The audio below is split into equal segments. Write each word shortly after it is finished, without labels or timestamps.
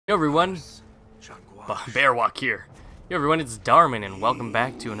Yo everyone, Bear Walk here. Yo everyone, it's Darmin and welcome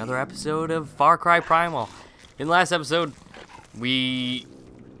back to another episode of Cry Primal. In the last episode, we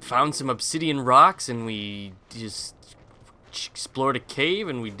found some obsidian rocks and we just explored a cave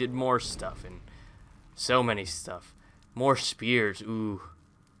and we did more stuff and so many stuff. More spears, ooh,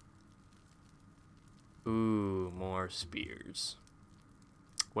 more spears.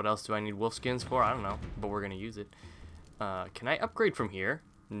 What else do I need wolf skins for? I don't know, but we're gonna use it. Can I upgrade from here?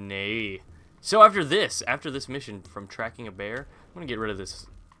 Nay. So after this mission from tracking a bear, I'm gonna get rid of this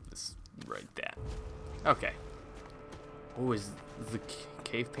right that. Okay. Oh, is the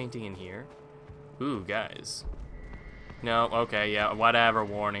cave painting in here? Ooh, guys. No, okay, yeah, whatever,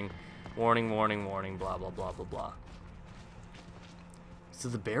 warning. Warning, warning, warning, blah, blah, blah, blah, blah. So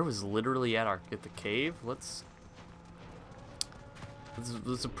the bear was literally at the cave? Let's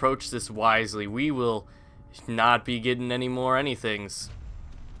approach this wisely. We will not be getting any more anythings.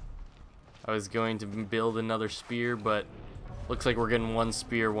 I was going to build another spear, but looks like we're getting one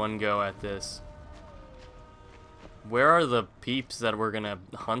spear, one go at this. Where are the peeps that we're gonna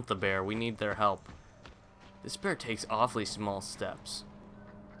hunt the bear? We need their help. This bear takes awfully small steps.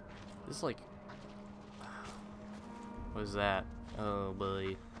 This is like... What is that? Oh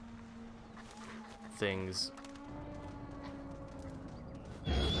boy. Things.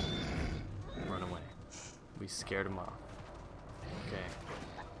 Run away. We scared him off. Okay.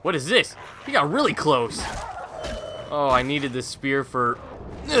 What is this? He got really close. Oh, I needed this spear for...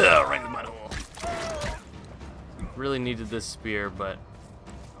 right in the butthole. Really needed this spear, but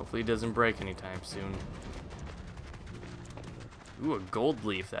hopefully it doesn't break anytime soon. Ooh, a gold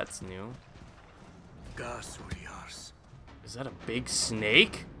leaf. That's new. Is that a big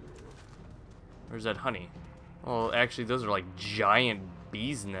snake? Or is that honey? Well, actually, those are like giant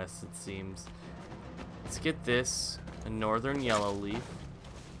bees' nests, it seems. Let's get this. A northern yellow leaf.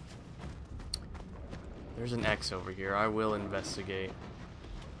 There's an X over here. I will investigate.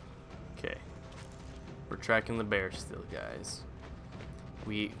 Okay. We're tracking the bear still, guys.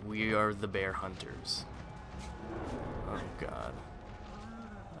 We are the bear hunters. Oh, God.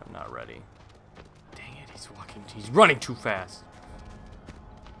 I'm not ready. Dang it, he's running too fast.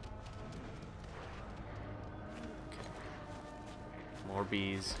 Okay. More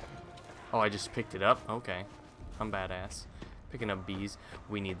bees. Oh, I just picked it up? Okay. I'm badass. Picking up bees.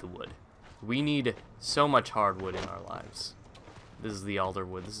 We need the wood. We need so much hardwood in our lives. This is the alder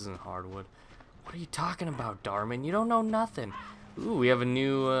wood. This isn't hardwood. What are you talking about, Darmin? You don't know nothing. Ooh, we have a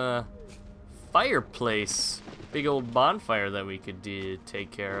new fireplace. Big old bonfire that we could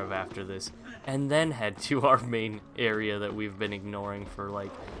take care of after this. And then head to our main area that we've been ignoring for, like,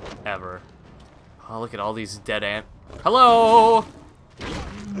 ever. Oh, look at all these dead ant. Hello!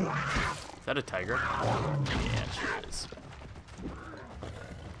 Is that a tiger? Yeah, it sure is.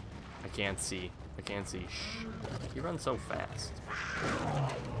 I can't see. I can't see. Shh. He runs so fast.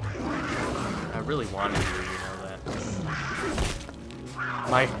 I really wanted to, you know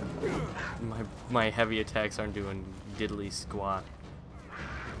that. My heavy attacks aren't doing diddly squat.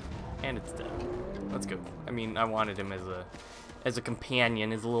 And it's dead. Let's go. I mean, I wanted him as a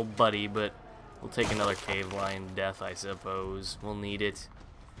companion, as a little buddy, but we'll take another cave lion death, I suppose. We'll need it.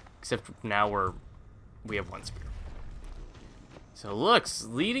 Except now we have one spear. So looks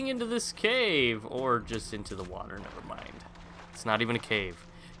leading into this cave, or just into the water. Never mind. It's not even a cave.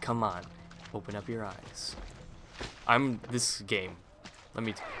 Come on, open up your eyes. This game.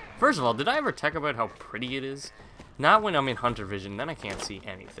 First of all, did I ever talk about how pretty it is? Not when I'm in hunter vision, then I can't see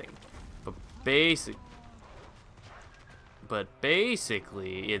anything. But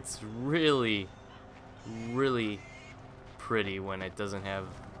basically, it's really, really pretty when it doesn't have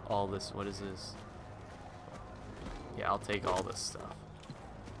all this. What is this? Yeah, I'll take all this stuff.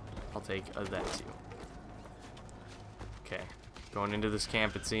 I'll take that too. Okay, going into this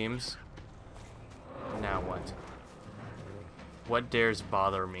camp it seems. Now what? What dares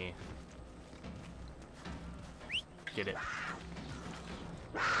bother me? Get it.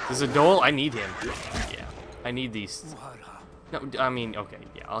 This is a dole? I need him. Yeah, I need these. No, I mean, okay,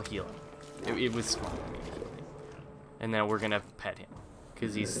 yeah, I'll heal him. It was smart of me to heal him. And then we're gonna pet him,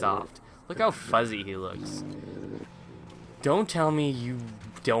 because he's soft. Look how fuzzy he looks. Don't tell me you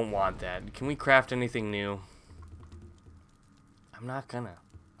don't want that. Can we craft anything new? I'm not gonna.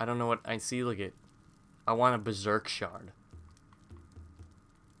 I don't know what I see. Look at. I want a berserk shard.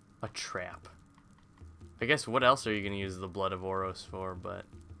 A trap. I guess what else are you gonna use the blood of Oros for? But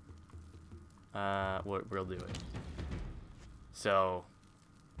we'll do it. So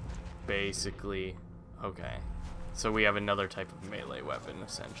basically, okay. So we have another type of melee weapon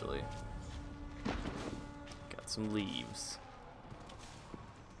essentially. Got some leaves.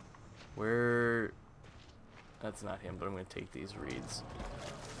 Where... That's not him, but I'm gonna take these reeds.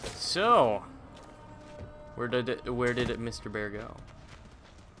 So, where did Mr. Bear go?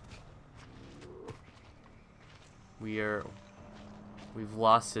 We've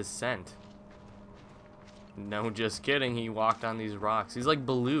lost his scent. No, just kidding. He walked on these rocks. He's like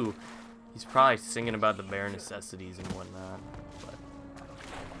Baloo. He's probably singing about the bear necessities and whatnot. But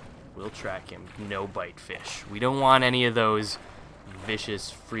we'll track him. No bite fish. We don't want any of those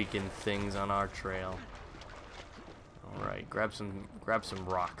vicious freaking things on our trail. All right, grab some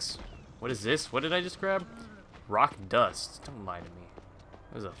rocks. What is this? What did I just grab? Rock dust. Don't lie to me.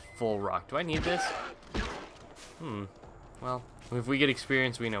 That was a full rock. Do I need this? Well, if we get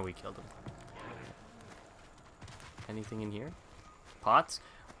experience, we know we killed him. Anything in here? Pots?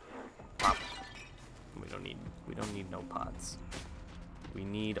 Pop. We don't need no pots. We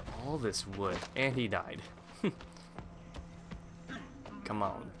need all this wood. And he died. Come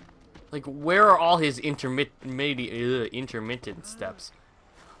on. Like, where are all his intermittent steps?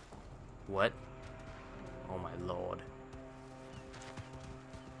 What? Oh my lord.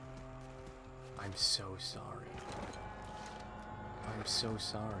 I'm so sorry. I'm so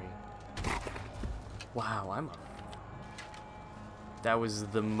sorry. Wow, that was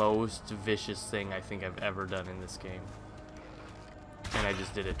the most vicious thing I think I've ever done in this game. And I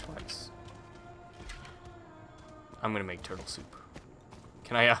just did it twice. I'm gonna make turtle soup.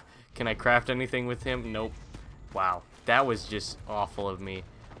 Can I craft anything with him? Nope. Wow, that was just awful of me.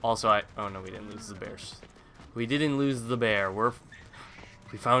 Also, oh no, we didn't lose the bears. We didn't lose the bear. We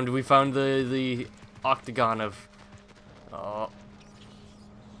found the octagon of. Oh.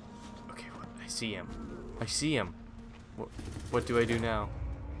 Okay, I see him. I see him. What do I do now?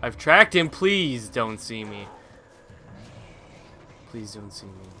 I've tracked him. Please don't see me. Please don't see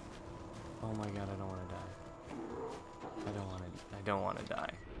me. Oh my god, I don't want to die. I don't want to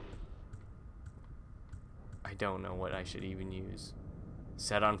die. I don't know what I should even use.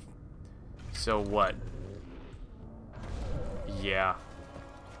 Set on. So what? Yeah.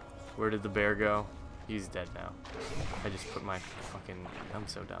 Where did the bear go? He's dead now. I just put my fucking... I'm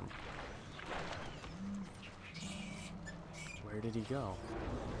so dumb. Where did he go?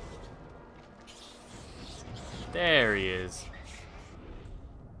 There he is.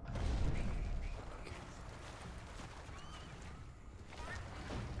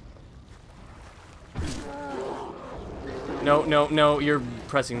 No, no, no, you're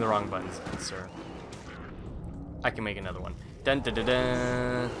pressing the wrong buttons, sir. I can make another one. Dun dun dun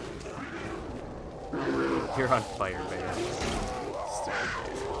dun. You're on fire, bear. Stupid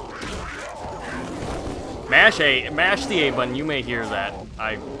bear. Mash the A button. You may hear that.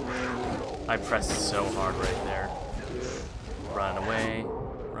 I pressed so hard right there. Run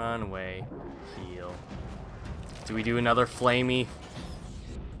away, heal. Do we do another flamey?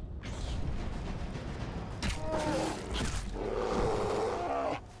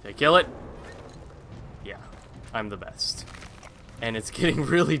 Did I kill it? Yeah, I'm the best. And it's getting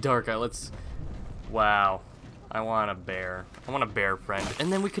really dark out. Wow. I want a bear. I want a bear friend.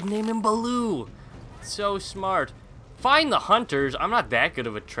 And then we could name him Baloo. So smart. Find the hunters. I'm not that good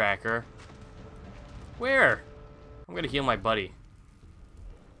of a tracker. Where? I'm gonna heal my buddy.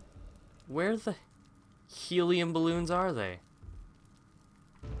 Where the helium balloons are they?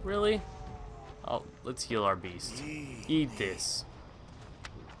 Really? Oh, let's heal our beast. Eat this.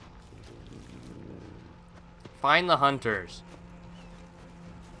 Find the hunters.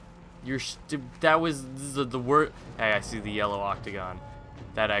 That was the worst. Hey, I see the yellow octagon.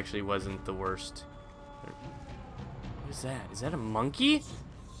 That actually wasn't the worst. What is that? Is that a monkey?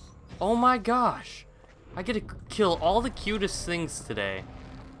 Oh my gosh. I get to kill all the cutest things today.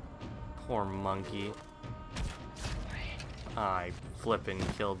 Poor monkey. I flippin'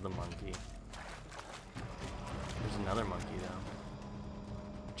 killed the monkey. There's another monkey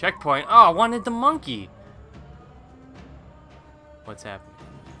though. Checkpoint. Oh, I wanted the monkey. What's happening?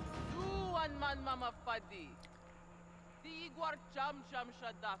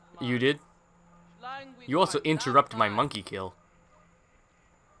 You did? You also interrupt my monkey kill.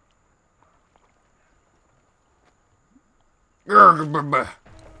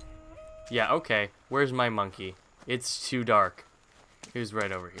 Yeah, okay. Where's my monkey? It's too dark. He was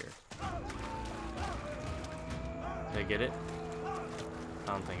right over here. Did I get it?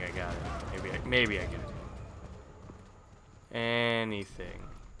 I don't think I got it. Maybe I got it. Anything.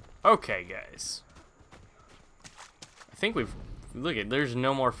 Okay, guys. I think we've... Look at, there's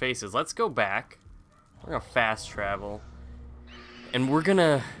no more faces. Let's go back. We're gonna fast travel. And we're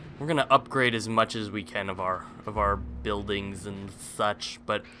gonna upgrade as much as we can of our buildings and such,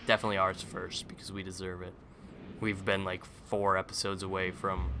 but definitely ours first because we deserve it. We've been like 4 episodes away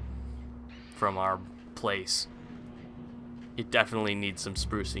from from our place. It definitely needs some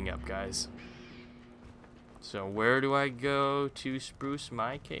sprucing up, guys. So where do I go to spruce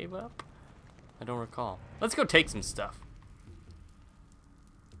my cave up? I don't recall. Let's go take some stuff.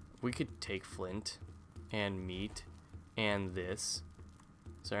 We could take flint and meat and this.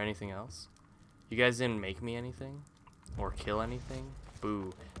 Is there anything else? You guys didn't make me anything? Or kill anything?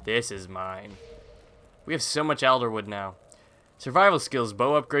 Boo. This is mine. We have so much elderwood now. Survival skills,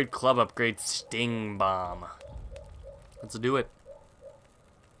 bow upgrade, club upgrade, sting bomb. Let's do it.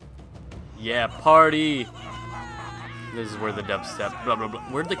 Yeah, party! This is where the dubstep, blah, blah, blah.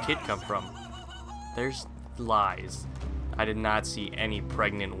 Where'd the kid come from? There's lies. I did not see any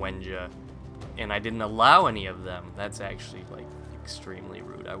pregnant Wenja, and I didn't allow any of them. That's actually, like, extremely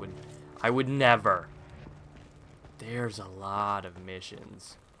rude. I would never. There's a lot of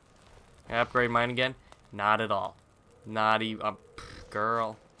missions. Can I upgrade mine again? Not at all. Not even,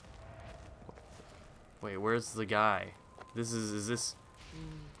 girl. Wait, where's the guy? This is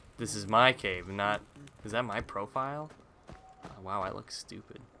my cave, not, is that my profile? Oh, wow, I look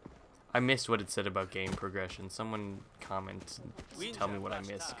stupid. I missed what it said about game progression. Someone comment and tell me what I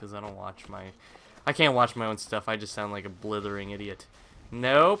missed, because I don't watch I can't watch my own stuff. I just sound like a blithering idiot.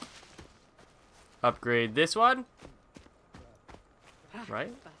 Nope. Upgrade this one.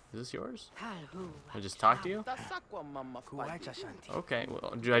 Right? Is this yours? I just talk to you? Okay,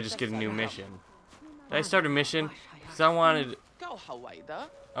 well, do I just get a new mission? Did I start a mission? Because I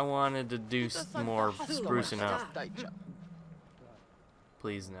wanted to do more sprucing up.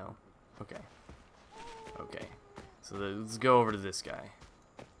 Please, no. Okay. Okay. So let's go over to this guy.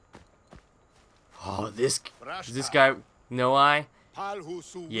 Oh, this guy. No eye?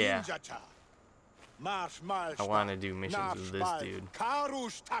 Yeah. I want to do missions with this dude.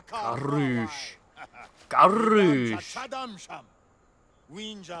 Karush. Karush.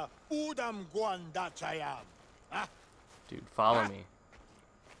 Dude, follow me.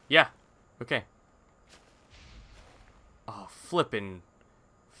 Yeah. Okay. Oh, flippin'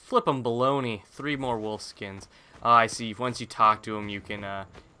 baloney. 3 more wolf skins. Oh, I see. Once you talk to them, you can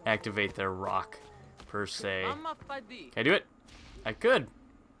activate their rock, per se. Can I do it? I could.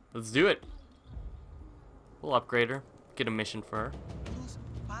 Let's do it. We'll upgrade her. Get a mission for her.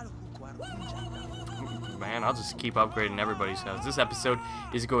 Man, I'll just keep upgrading everybody's house. This episode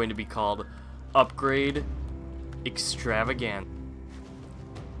is going to be called Upgrade Extravagan.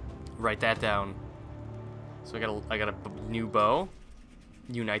 Write that down. So I got a new bow.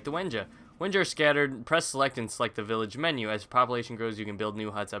 Unite the Wenja. Wenja are scattered. Press select and select the village menu. As population grows, you can build new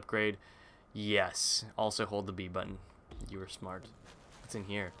huts, upgrade. Yes. Also hold the B button. You were smart. What's in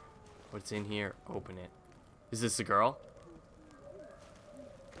here? What's in here? Open it. Is this the girl?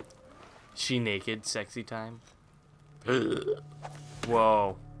 She naked? Sexy time?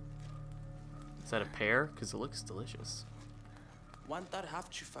 Whoa. Is that a pear? Because it looks delicious. My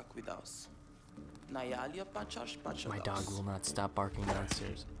dog will not stop barking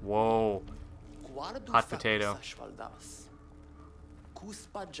downstairs. Whoa. Hot potato.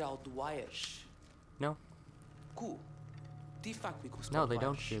 No. No, they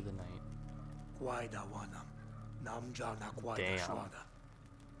don't fear the night. Damn.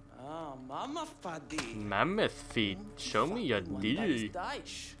 Mammoth feet. Show me your D.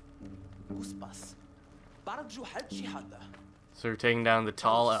 So we're taking down the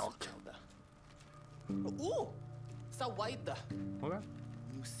tall elk. Okay.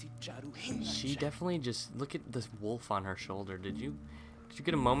 She definitely just look at this wolf on her shoulder. Did you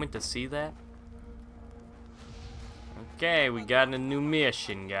get a moment to see that? Okay, we got a new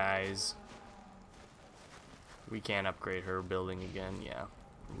mission, guys. We can't upgrade her building again. Yeah,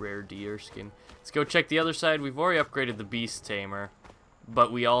 rare deer skin. Let's go check the other side. We've already upgraded the beast tamer,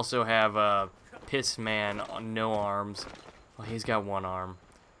 but we also have a piss man on no arms. Well, he's got 1 arm.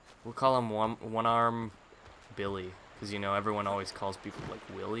 We'll call him one arm Billy, because you know everyone always calls people like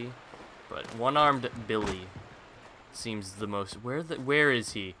Willie, but one-armed Billy seems the most. Where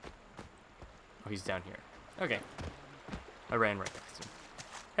is he? Oh, he's down here. Okay, I ran right past him.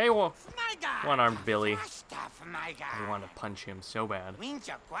 Hey, one-armed Billy. I want to punch him so bad.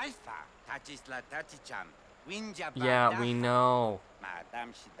 Yeah, we know.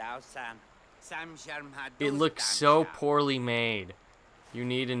 It looks so poorly made. You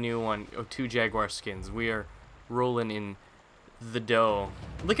need a new one. Oh, 2 jaguar skins. We are rolling in the dough.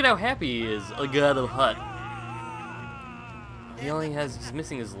 Look at how happy he is. I got a hut. He's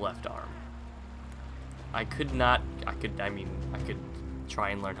missing his left arm. I could try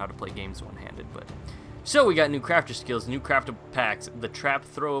and learn how to play games one-handed, but. So we got new crafter skills, new craftable packs, the trap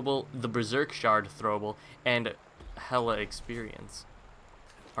throwable, the berserk shard throwable, and hella experience.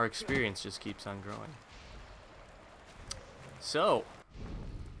 our experience just keeps on growing. So,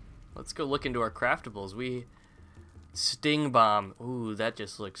 let's go look into our craftables. Sting bomb. Ooh, that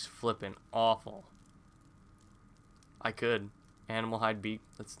just looks flippin' awful. I could. Animal hide beak.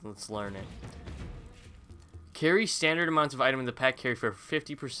 Let's learn it. Carry standard amounts of item in the pack. Carry for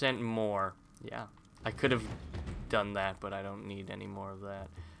 50% more. Yeah, I could have done that, but I don't need any more of that.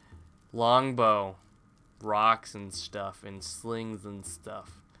 Longbow. Rocks and stuff, and slings and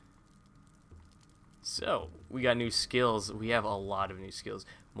stuff. So, we got new skills. We have a lot of new skills.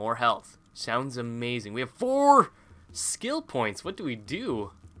 More health. Sounds amazing. We have 4 skill points. What do we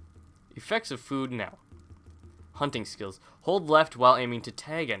do? Effects of food now. Hunting skills. Hold left while aiming to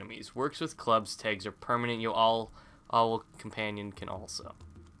tag enemies. Works with clubs. Tags are permanent. All companion can also.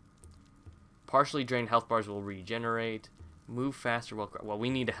 Partially drained health bars will regenerate. Move faster while... Well, we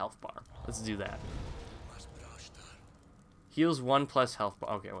need a health bar. Let's do that. Heals 1 plus health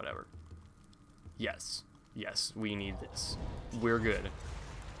bar. Okay, whatever. Yes. Yes, we need this. We're good.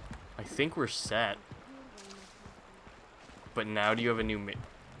 I think we're set. But now do you have a new...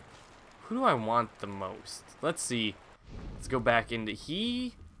 Who do I want the most? Let's see. Let's go back into...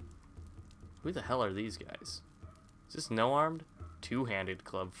 Who the hell are these guys? Is this no-armed? Two-handed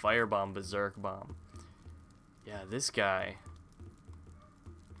club. Firebomb. Berserk bomb. Yeah, this guy.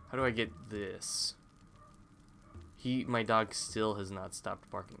 How do I get this? My dog still has not stopped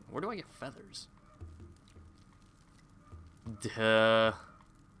barking. Where do I get feathers? Duh.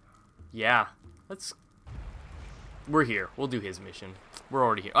 Yeah. We're here. We'll do his mission. We're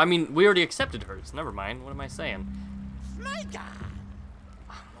already here. I mean, we already accepted hers. Never mind. What am I saying?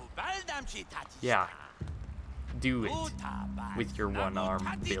 Yeah. Do it. With your one-arm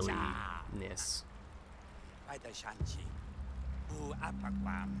Billy-ness.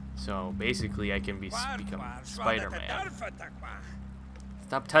 So basically, I can become Spider-Man.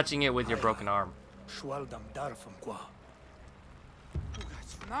 Stop touching it with your broken arm.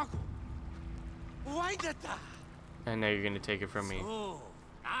 And now you're gonna take it from me.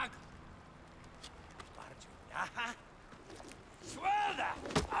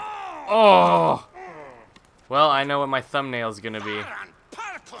 Oh! Well, I know what my thumbnail's gonna be.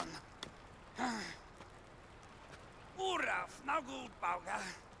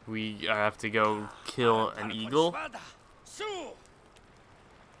 We have to go kill an eagle. Oh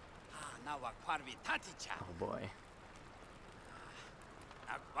boy.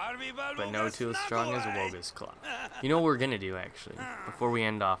 But no two as strong as Woga's claw. You know what we're gonna do actually, before we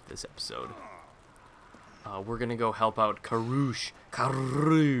end off this episode? We're gonna go help out Karoosh.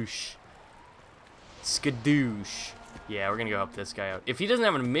 Skadoosh. Yeah, we're gonna go help this guy out. If he doesn't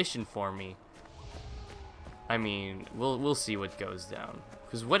have a mission for me, I mean, we'll see what goes down.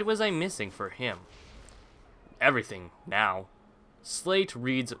 Because what was I missing for him? Everything now. Slate,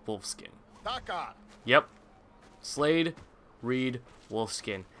 Reed's, Wolfskin. Takkar. Yep. Slade, Reed,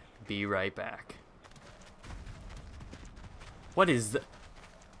 Wolfskin. Be right back. What is the...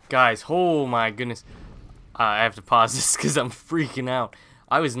 Guys, oh my goodness. I have to pause this because I'm freaking out.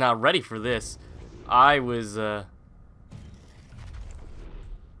 I was not ready for this. I was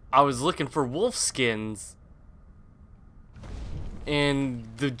looking for Wolfskins. And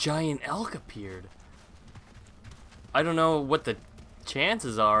the giant elk appeared. I don't know what the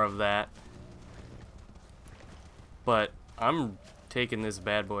chances are of that. But I'm taking this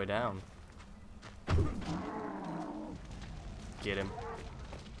bad boy down. Get him.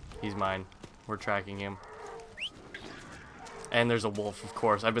 He's mine. We're tracking him. And there's a wolf, of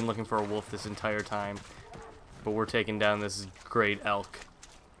course. I've been looking for a wolf this entire time. But we're taking down this great elk.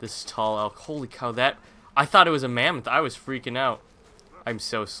 This tall elk. Holy cow, that... I thought it was a mammoth. I was freaking out. I'm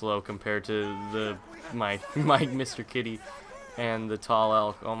so slow compared to my Mr. Kitty and the tall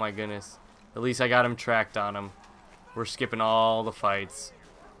elk. Oh my goodness. At least I got him tracked on him. We're skipping all the fights.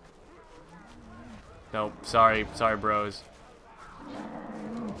 Nope, sorry bros.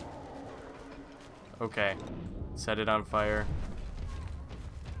 Okay. Set it on fire.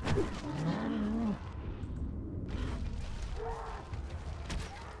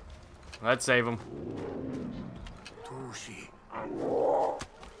 Let's save him.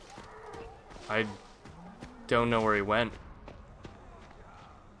 I don't know where he went.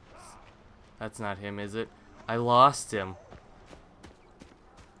 That's not him, is it? I lost him.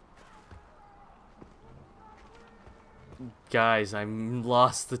 Guys, I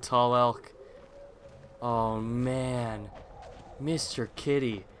lost the tall elk. Oh man. Mr.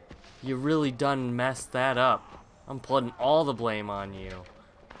 Kitty, you really done messed that up. I'm putting all the blame on you.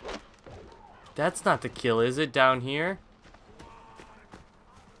 That's not the kill, is it, down here?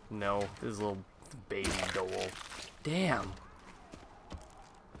 No, this little baby dole. Damn.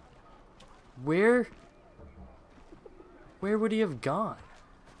 Where would he have gone?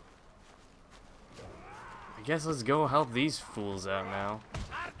 I guess let's go help these fools out now.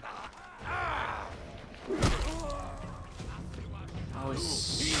 I was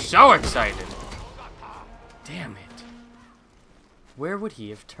so excited. Damn it. Where would he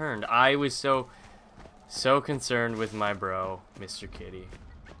have turned? I was so concerned with my bro, Mr. Kitty.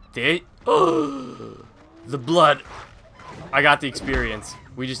 The blood. I got the experience.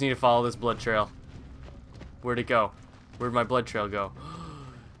 We just need to follow this blood trail. Where'd it go? Where'd my blood trail go?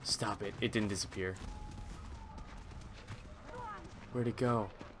 Stop it. It didn't disappear. Where'd it go?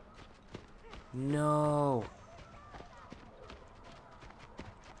 No.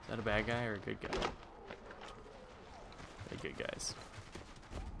 Is that a bad guy or a good guy? They're good guys.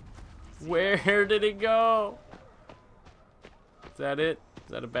 Where did it go? Is that it?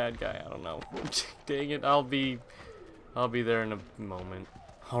 Is that a bad guy? I don't know. Dang it. I'll be there in a moment.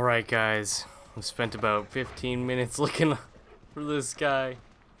 Alright guys. I've spent about 15 minutes looking for this guy.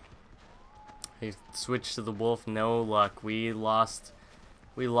 I switched to the wolf, no luck. We lost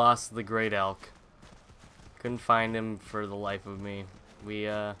the great elk. Couldn't find him for the life of me. We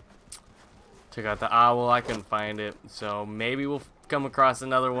took out the owl, I couldn't find it. So maybe we'll come across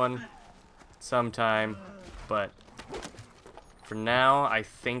another one sometime. But for now, I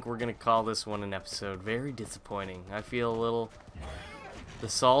think we're gonna call this one an episode. Very disappointing. I feel a little... The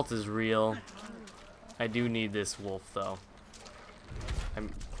salt is real. I do need this wolf though. I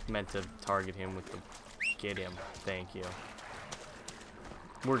meant to target him with the... Get him. Thank you.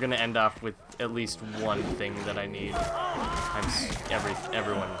 We're gonna end off with at least one thing that I need.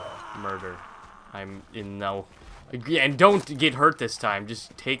 Everyone murder. I'm in no... And don't get hurt this time.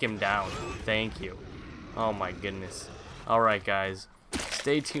 Just take him down. Thank you. Oh my goodness. Alright guys.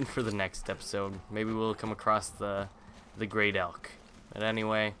 Stay tuned for the next episode. Maybe we'll come across the great elk. But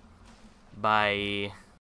anyway, bye.